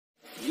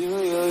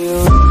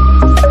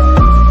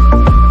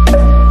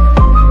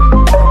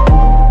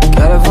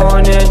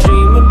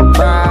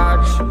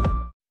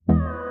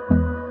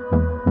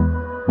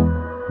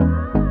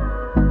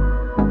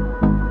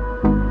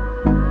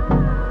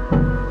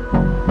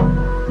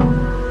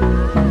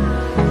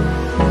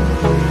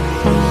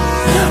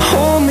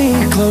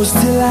close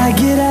till I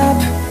get up.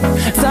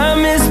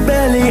 Time is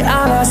barely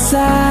on our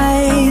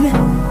side.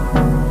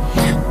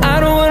 I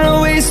don't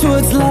wanna waste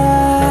what's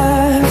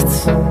left.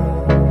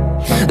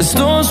 The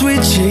storms we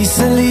chase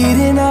are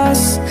leading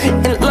us,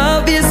 and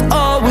love is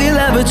all we'll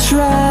ever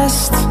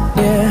trust.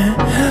 Yeah,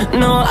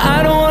 no, I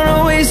don't wanna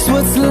waste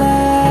what's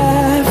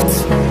left.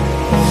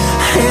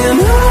 And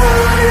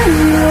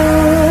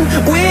on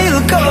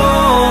we'll go,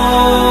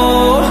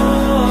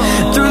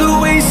 through the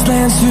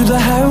wastelands, through the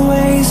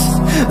highways,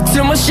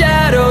 till my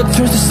shadow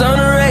turns to sun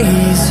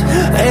rays.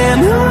 And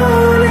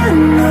on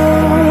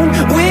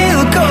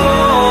we'll go,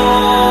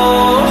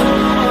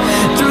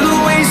 through the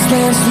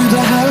wastelands, through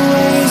the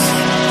highways,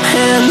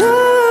 and on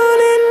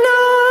we'll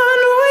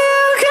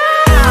go.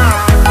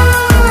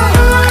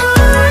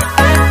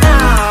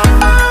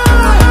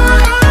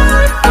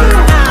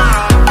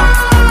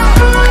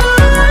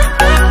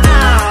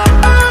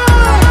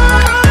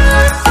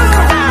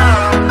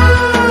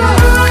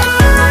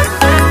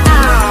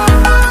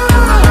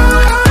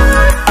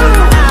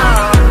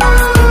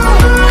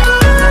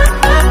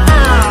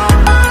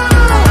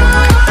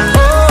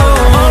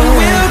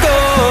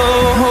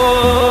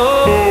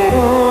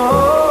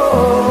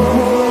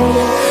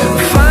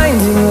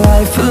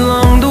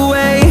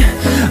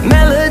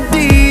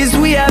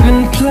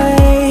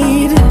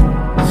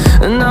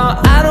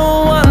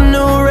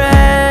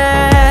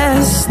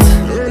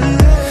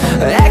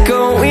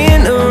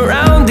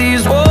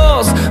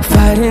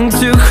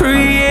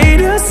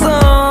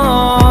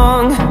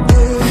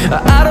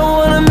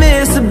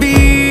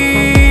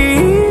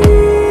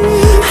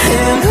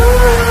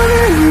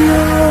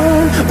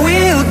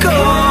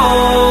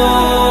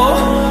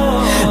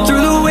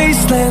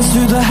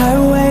 Through the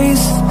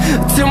highways,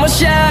 till my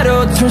shadow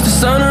turns to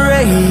sun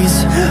rays.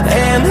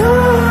 And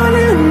on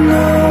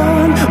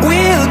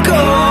we'll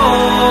go,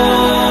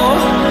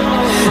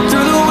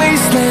 through the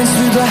wastelands,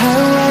 through the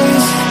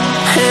highways,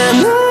 and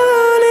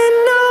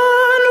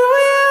on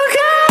we'll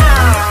go.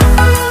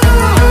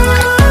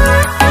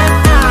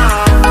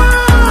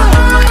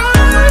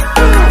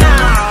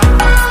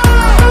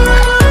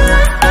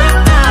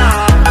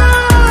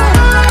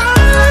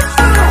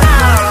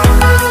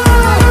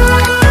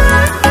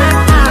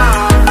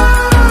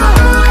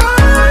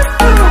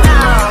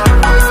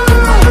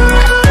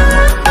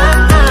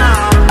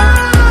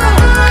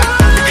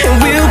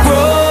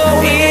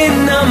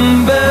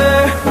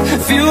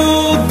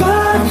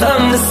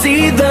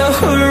 See the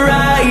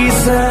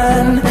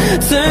horizon,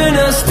 turn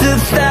us to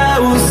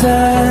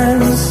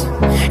thousands,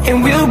 and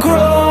we'll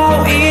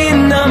grow in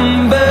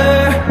number,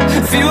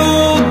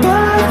 fueled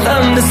by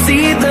them. To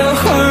see the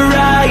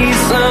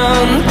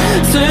horizon,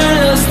 turn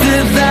us to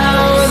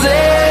thousands,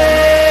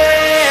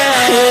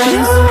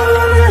 and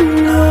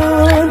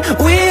on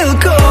we'll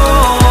go,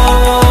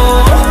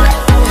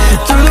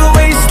 through the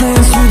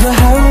wastelands, through the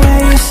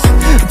highways,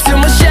 till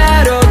my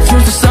shadow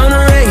turns to sun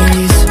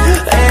rays.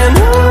 And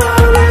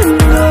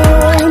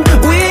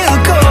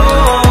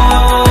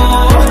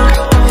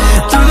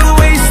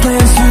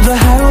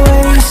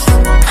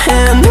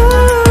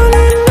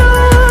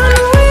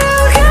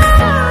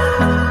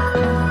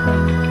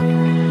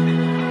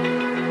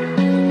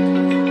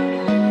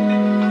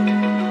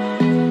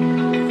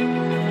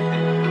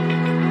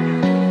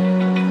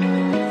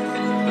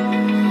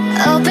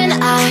open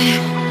eye,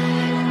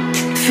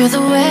 feel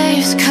the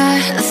waves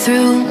cut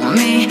through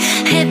me,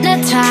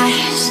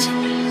 hypnotized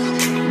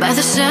by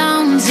the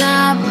sounds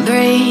I'm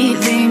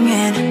breathing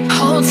in.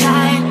 Hold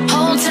tight,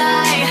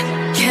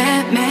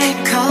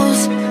 chemicals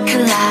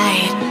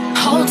collide.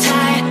 Hold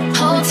tight,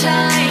 hold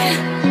tight,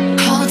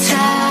 hold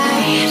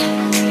tight.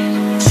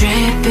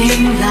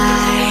 Dripping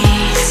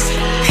lights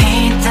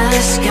paint the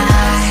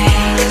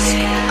skies,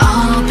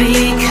 all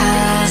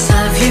because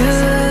of you.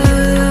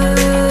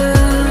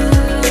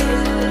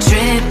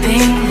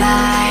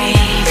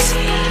 Lights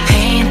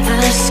paint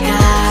the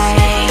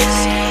skies,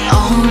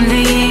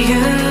 only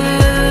you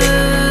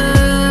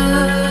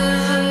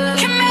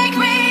can make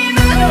me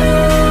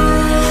move.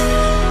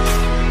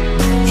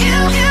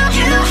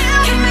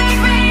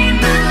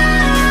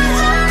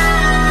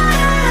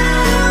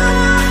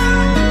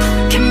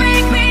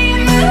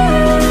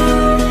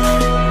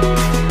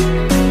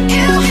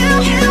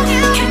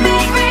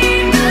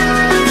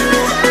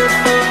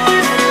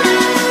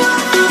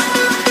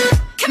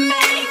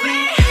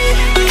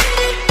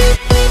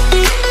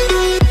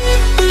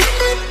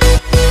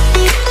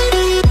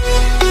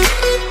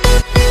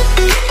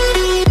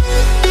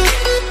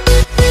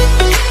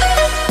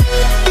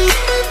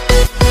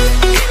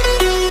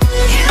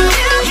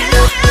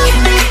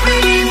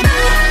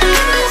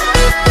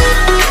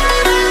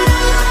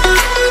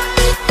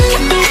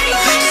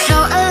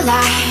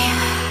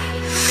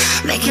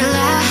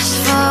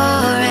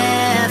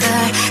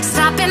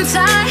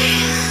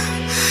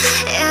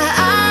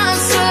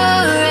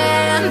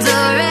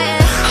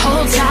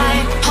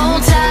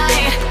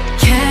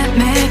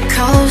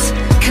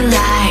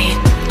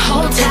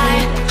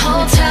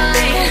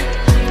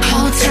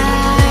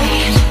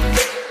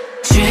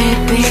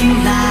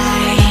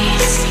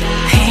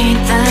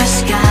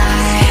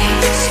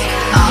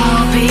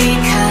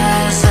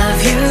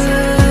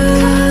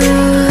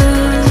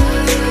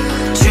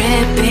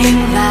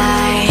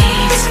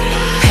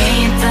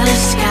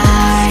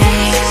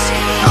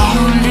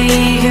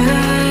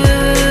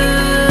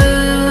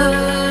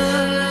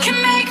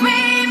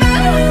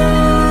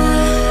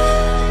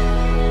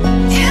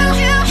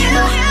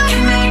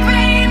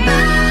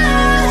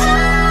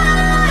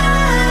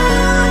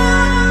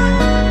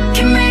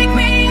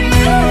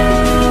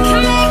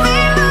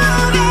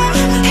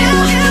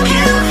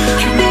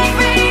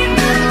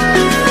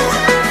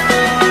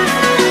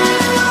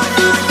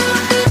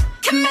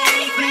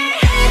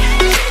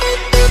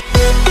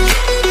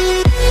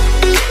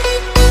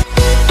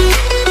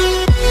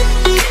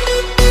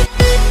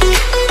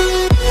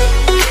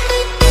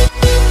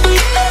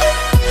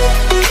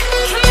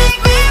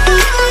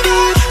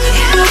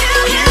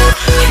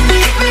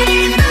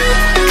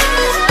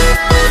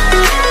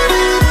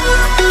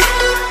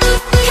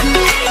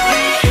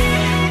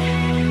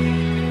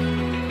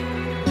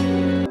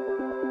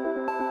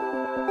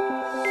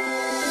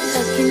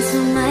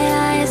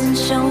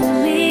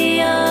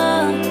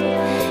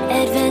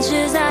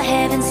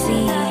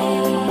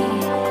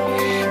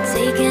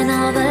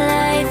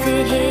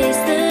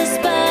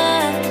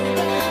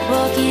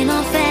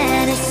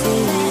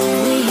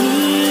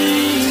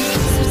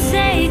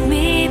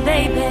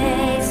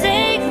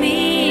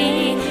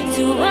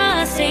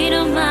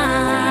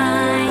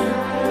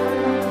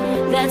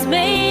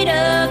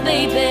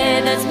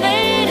 escaping that's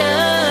made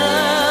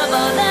of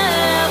all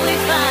that we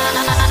find.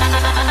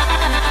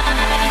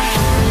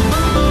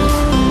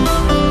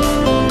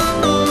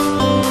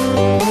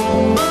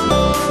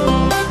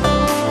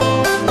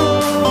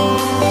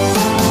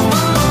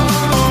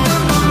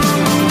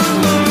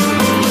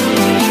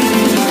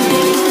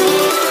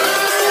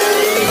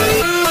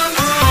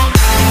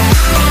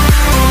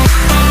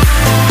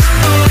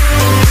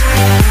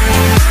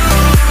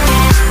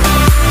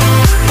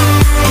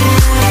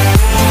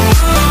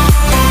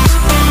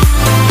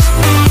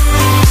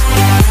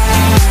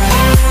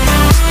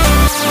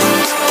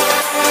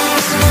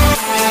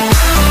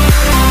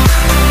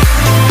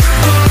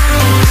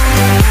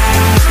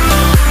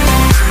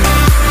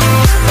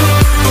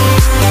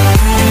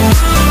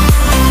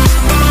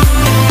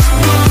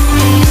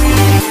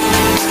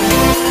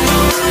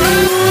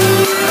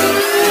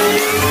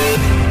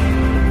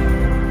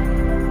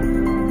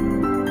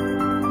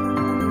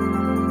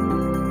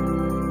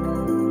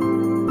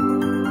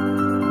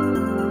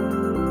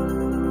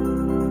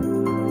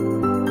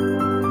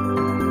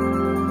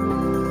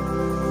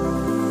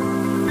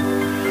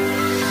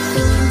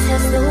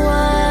 The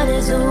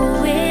water's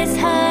always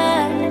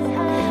high.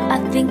 I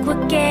think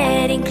we're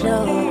getting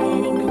close.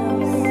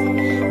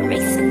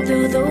 Racing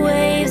through the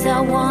waves, I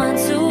want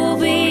to